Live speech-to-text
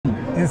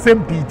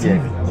Nsem-Pii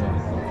TV.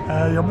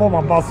 Your mom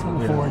boss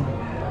for you.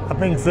 I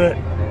think say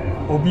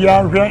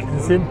Obia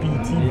Nsem-Pii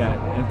TV.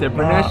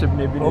 Entrepreneurship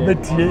maybe.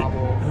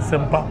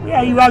 Nsem-Pii.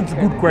 Yeah, you ask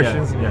good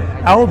questions.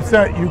 I hope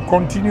sir you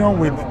continue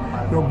with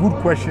your good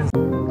questions.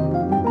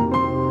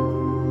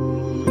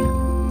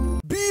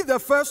 Be the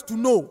first to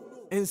know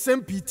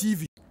Nsem-Pii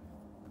TV.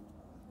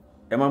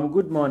 Ma'am,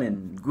 good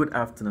morning, good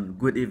afternoon,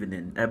 good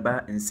evening.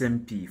 Eba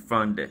Nsem-Pii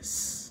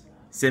founders.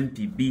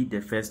 Nsem-Pii be the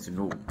first to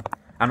know.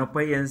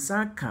 Anopa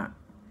yensa ka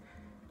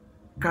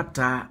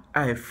kata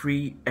a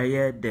free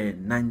aye the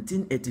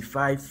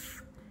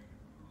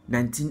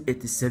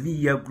 1985-1987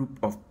 year group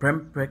of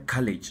Prempeh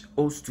College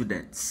old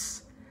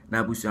students.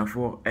 Na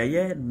busuafo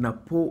aye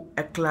Napo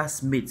a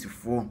classmate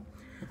for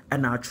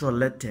an actual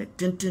letter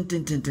tin.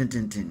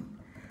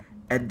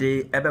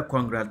 Ede ebe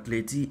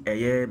congratulate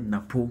aye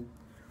Napo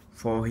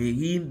for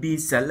him being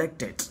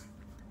selected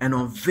and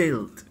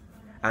unveiled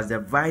as the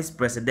vice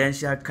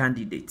presidential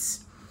candidate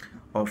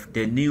of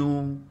the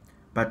new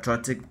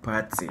patriotic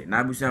party.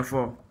 Na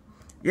busuafo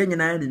ye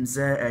nyina nim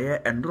say aye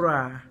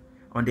endura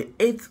on the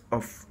 8th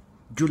of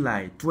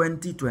July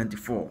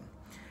 2024.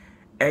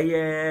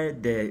 Aye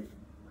the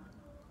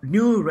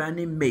new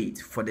running mate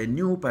for the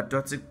new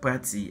patriotic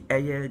party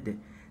aye the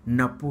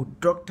Napo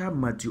Dr.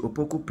 Matthew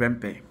Opoku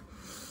Prempeh.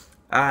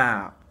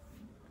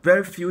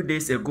 Very few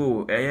days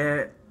ago,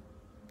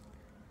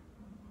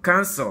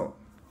 Council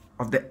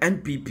of the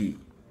NPP,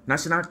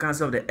 National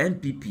Council of the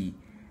NPP,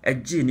 a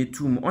Jenny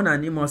Tum on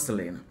an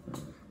Muslim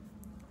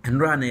and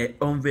ran a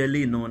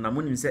unveiling no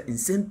Namunim said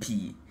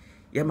Nsem-Pii.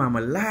 Yeah,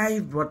 mama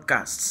live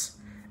broadcasts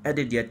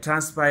added their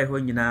transpire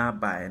when you now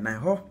by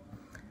Naho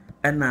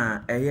and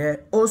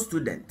all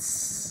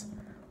students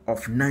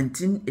of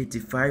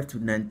 1985 to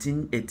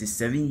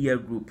 1987 year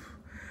group.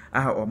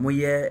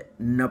 Omoye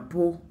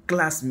Napo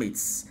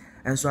classmates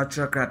and so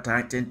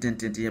atrakata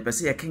 10 ya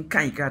pese ya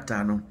kenkan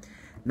kata no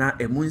na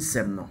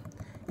emunsem no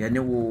ya ne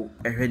wo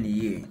ehwe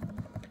ye.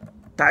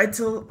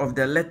 Title of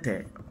the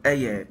letter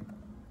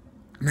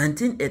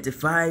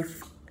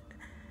 1985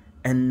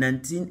 and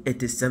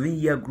 1987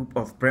 year group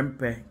of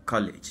Prempeh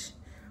College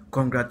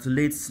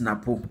congratulates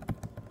Napo.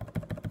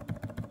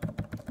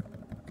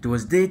 It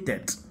was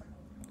dated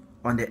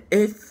on the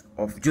 8th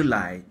of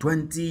July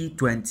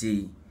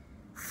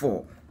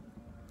 2024.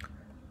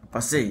 I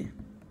say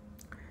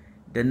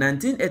the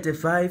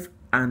 1985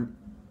 and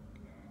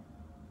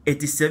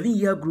 87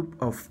 year group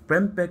of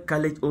Prempeh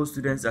College Old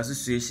Students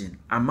Association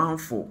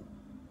amount for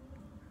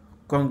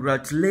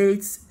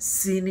congratulates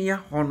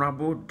Senior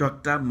Honorable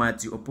Dr.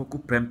 Matthew Opoku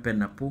Prempeh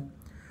Napo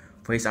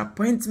for his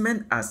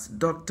appointment as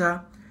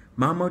Dr.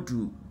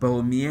 Mamadou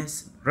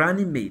Bawumia's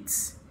running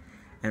mate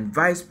and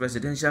vice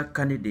presidential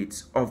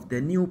candidate of the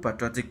new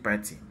patriotic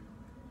party.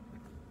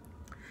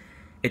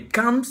 It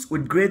comes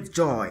with great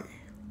joy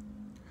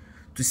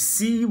to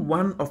see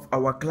one of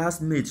our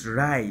classmates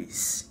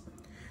rise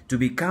to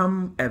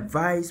become a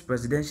vice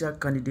presidential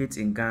candidate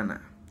in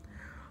Ghana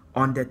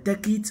on the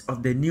ticket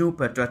of the new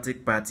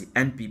patriotic party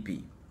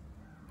NPP.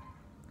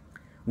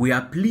 We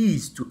are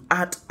pleased to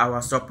add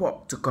our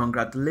support to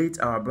congratulate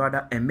our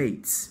brother and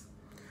mates,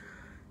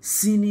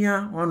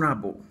 Senior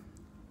Honorable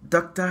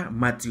Dr.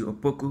 Matthew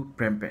Opoku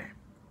Prempeh,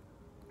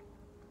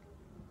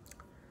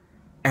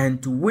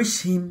 and to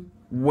wish him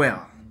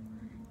well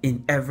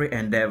in every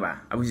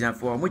endeavor. I wish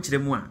for much the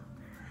more.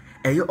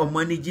 Eyo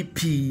omaniji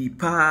P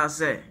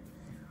pass.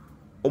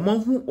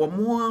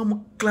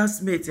 Omo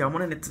classmate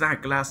amona ne tra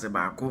class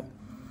baako.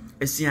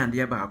 Esian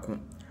de baako.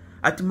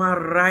 Atuma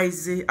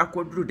rise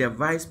akodru the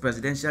vice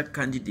presidential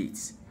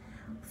candidate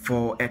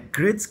for a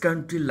great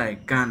country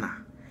like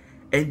Ghana.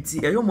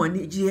 Enti eyo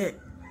maniji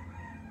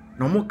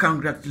no mo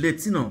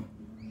congratulate no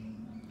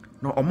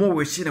omo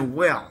wishing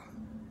well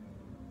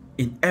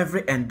in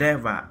every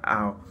endeavor.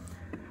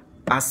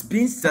 As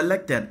being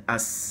selected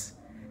as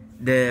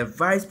the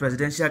vice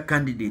presidential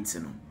candidate,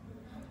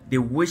 they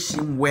wish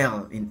him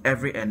well in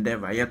every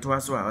endeavor. Yet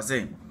was what I was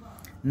saying.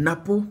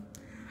 Napo,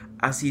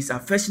 as he is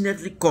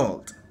affectionately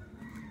called,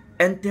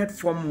 entered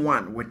Form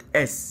 1 with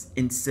S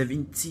in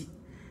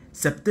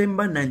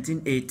September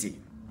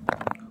 1980,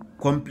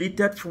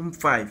 completed Form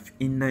 5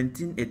 in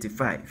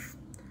 1985,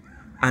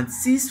 and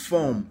seized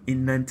Form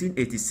in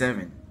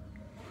 1987.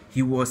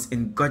 He was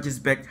in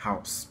Guggisberg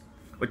House.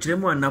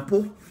 Ochiremo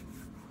Napo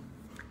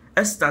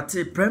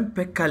started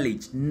Prempeh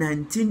College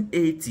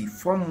 1980,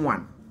 Form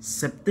 1,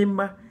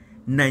 September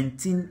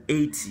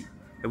 1980.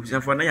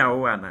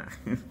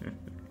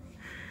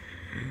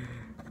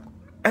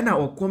 And I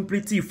will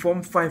complete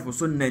Form 5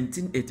 also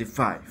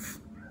 1985.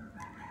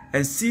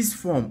 And seized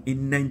Form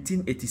in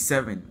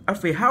 1987.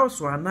 After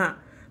house wana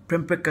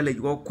Prempeh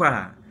College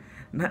wakwa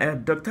na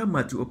Dr.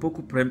 Matthew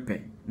Opoku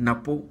Prempeh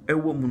Napo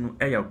ewo munu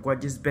eya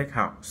Guggisberg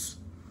House.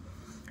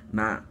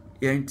 Na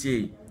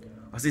yentie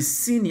as a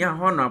Senior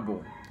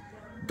Honorable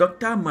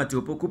Dr.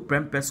 Matthew Opoku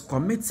Prempeh's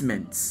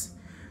commitment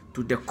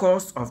to the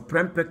cause of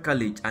Prempeh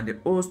College and the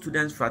old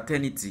students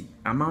fraternity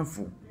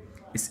Amanfo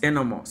is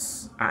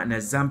enormous and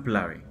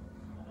exemplary,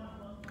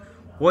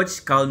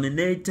 which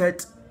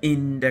culminated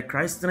in the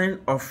christening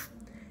of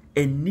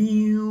a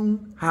new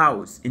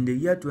house in the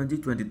year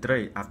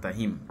 2023 after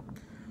him,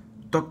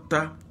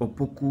 Dr.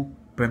 Opoku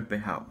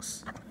Prempeh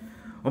House.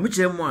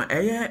 Omichemo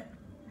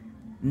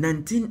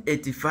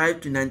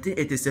 1985 to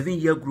 1987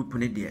 year group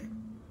ni there.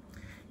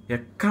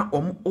 You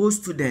can all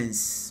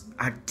students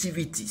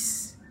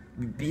activities.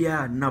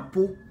 Bia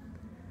Napo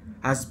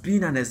has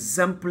been an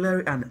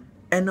exemplary and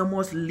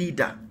enormous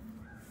leader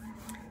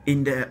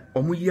in the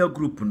year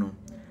group no.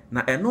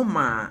 Na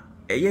enoma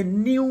a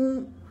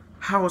new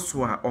house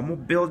wa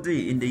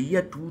building in the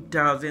year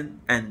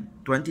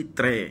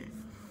 2023.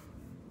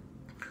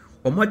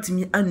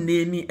 Omotimi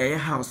anemi a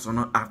house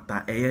no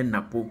after a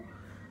Napo.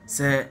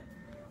 Say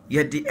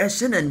yet the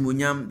Eshen and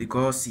Munyam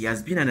because he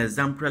has been an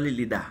exemplary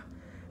leader.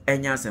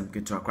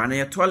 Nsem-Pii kwana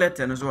ye toilet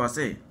and so I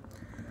say.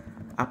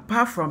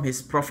 Apart from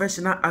his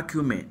professional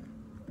acumen,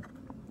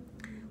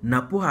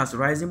 Napo has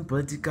risen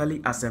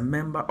politically as a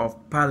member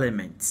of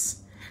parliament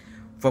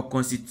for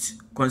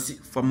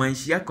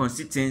Manhyia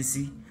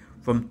constituency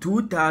from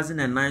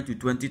 2009 to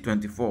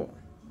 2024.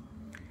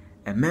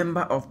 A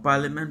member of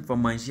parliament for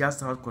Manhyia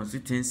South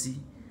constituency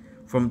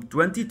from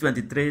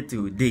 2023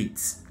 to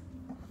date.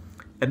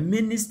 A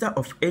minister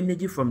of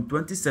energy from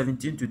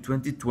 2017 to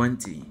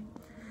 2020.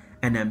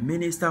 And a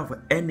minister of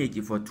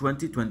energy for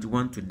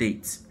 2021 to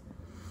date.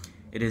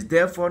 It is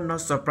therefore not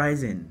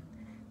surprising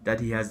that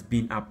he has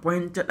been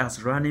appointed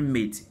as running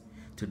mate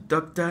to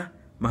Dr.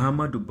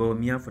 Mahamudu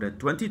Bawumia for the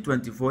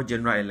 2024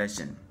 general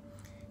election.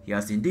 He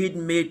has indeed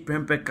made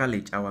Prempeh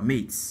College our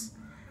mates,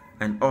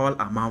 and all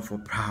are for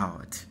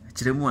proud.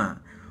 Chiremwa,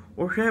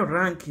 Ohe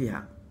rank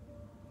here.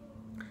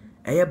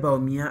 Eye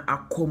Bawumia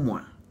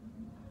akomwa.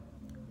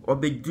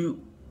 Obedu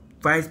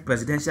vice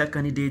presidential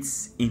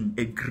candidates in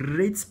a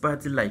great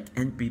party like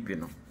NPP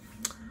no.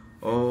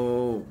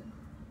 Oh,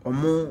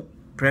 Omo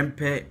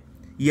Prempeh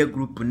year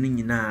group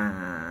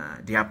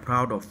nina, they are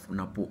proud of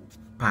Napo.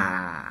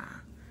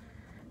 Pa.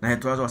 Now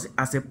it was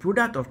as a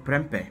product of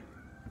Prempeh,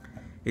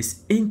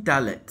 his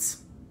intellect,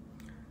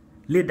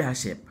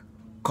 leadership,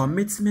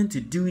 commitment to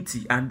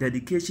duty and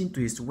dedication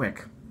to his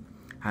work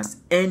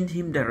has earned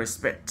him the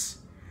respect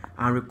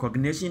and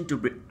recognition to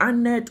be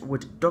honored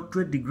with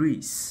doctorate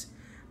degrees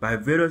by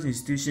various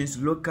institutions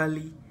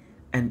locally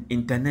and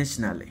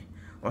internationally.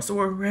 Also,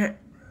 where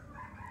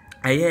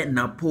I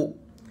Napo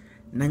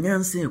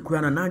Nanyanse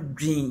Kurana na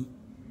dream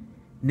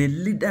ne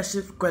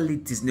leadership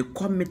qualities, ne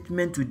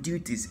commitment to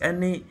duties,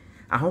 any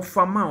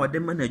ahofama wa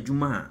dem na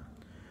juma.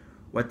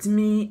 What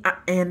me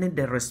earn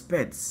the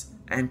respects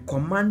and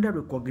commanded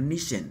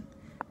recognition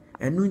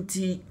and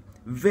unti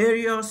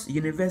various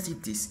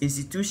universities,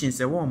 institutions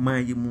and one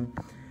man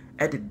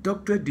at the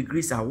doctorate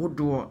degrees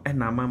awodo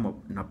and amam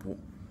Napo.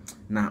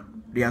 Now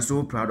they are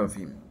so proud of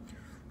him.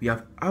 We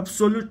have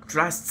absolute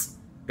trust.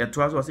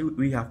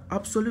 We have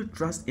absolute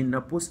trust in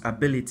Napo's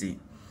ability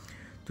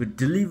to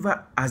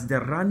deliver as the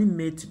running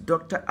mate to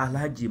Dr.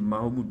 Alhaji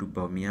Mahamudu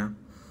Bawumia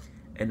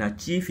and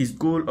achieve his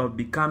goal of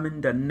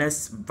becoming the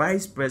next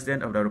Vice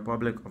President of the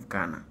Republic of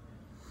Ghana.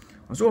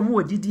 So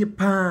mo didi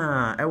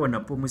pa e wona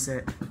po mu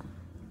se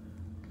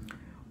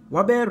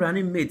wabe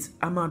running mate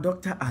ama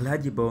Dr.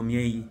 Alhaji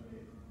Bawumia yi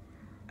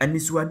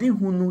aniswade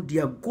hunu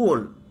their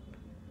goal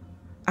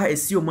I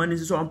see your money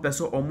so on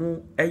person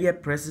omo eye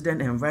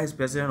president and vice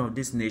president of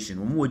this nation.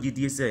 Omo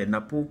didi say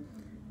Napo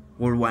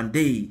will one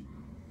day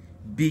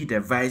be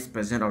the vice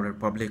president of the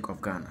Republic of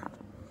Ghana.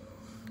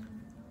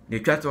 They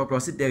try to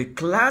proceed the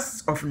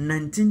class of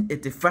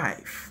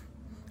 1985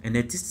 and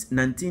it is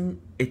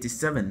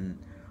 1987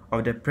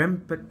 of the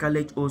Prempeh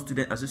College Old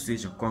Student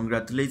Association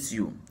congratulates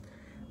you,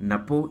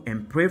 Napo,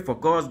 and pray for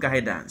God's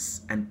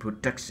guidance and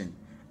protection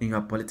in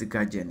your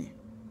political journey.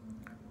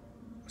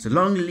 So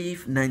long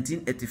live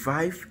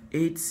 1985,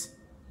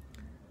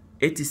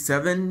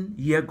 87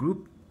 year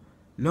group,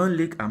 long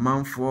live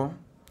amount 4,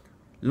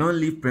 long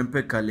live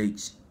Prempeh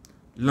College,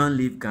 long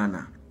live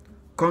Ghana.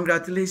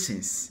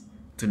 Congratulations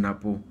to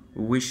Napo.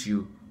 We wish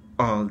you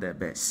all the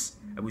best.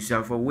 I wish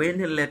you for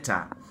winning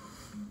letter.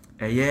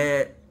 A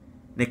year,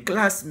 the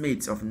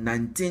classmates of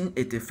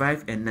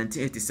 1985 and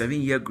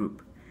 1987 year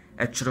group,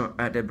 Echro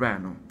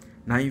Adebrano.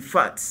 Now, in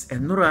fact,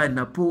 and Nora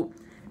Napo,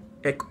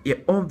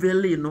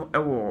 unveiling no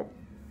award.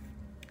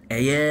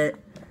 A year,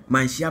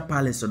 Manhyia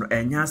Palace no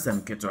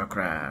Nsem-Pii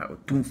akra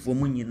otumfo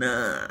mu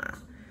nyina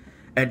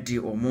edi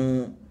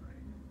omo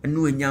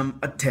enu enyam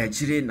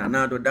atachire na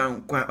nado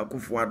dan kwa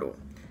akufuado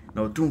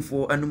na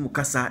otumfo anu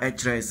mukasa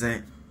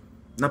ekreze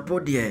Napo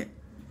de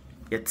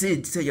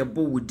yeti say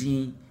yebo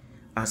wudin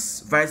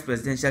as vice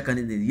presidential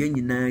candidate ye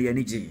nyina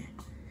yanije.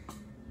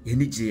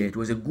 It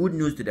was a good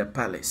news to the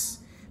palace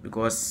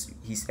because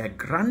he's a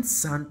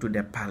grandson to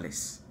the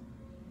palace.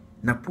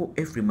 Napo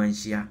every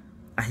Manhyia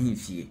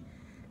ahimfie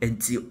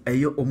enti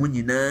eyo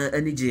omunyina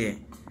anije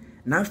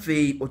na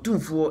fei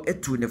otumfo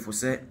etu nefo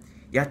se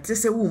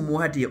yatese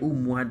wumu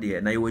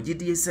ade na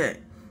yewogidie se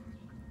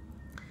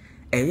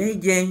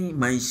yen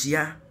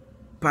Manhyia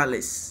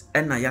Palace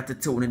ena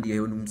yatete woni de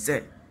yonum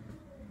se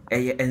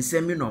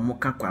ensemi no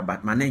moka kwa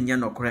bat ma na nya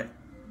nokore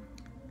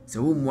se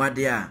wumu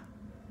ade a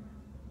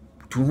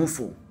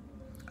tuhufo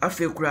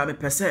afi kura me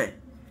pese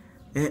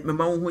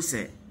mema wo ho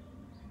se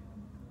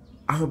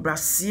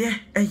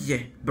ahobrase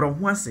eye bro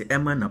ho ase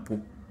ema Napo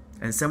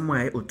ensem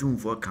a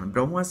otumfo kan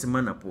bro ho ase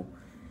ma Napo.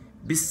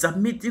 Be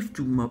submissive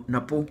to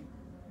Napo.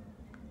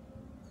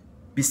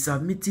 Be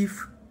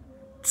submissive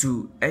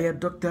to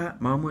Dr.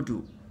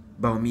 Mahamudu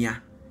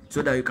Bawumia,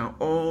 so that you can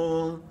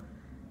all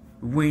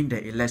win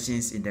the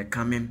elections in the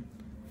coming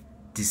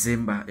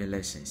December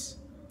elections.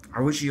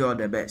 I wish you all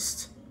the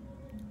best.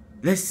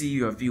 Let's see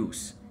your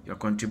views, your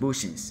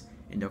contributions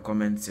in the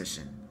comment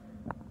section.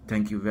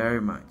 Thank you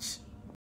very much.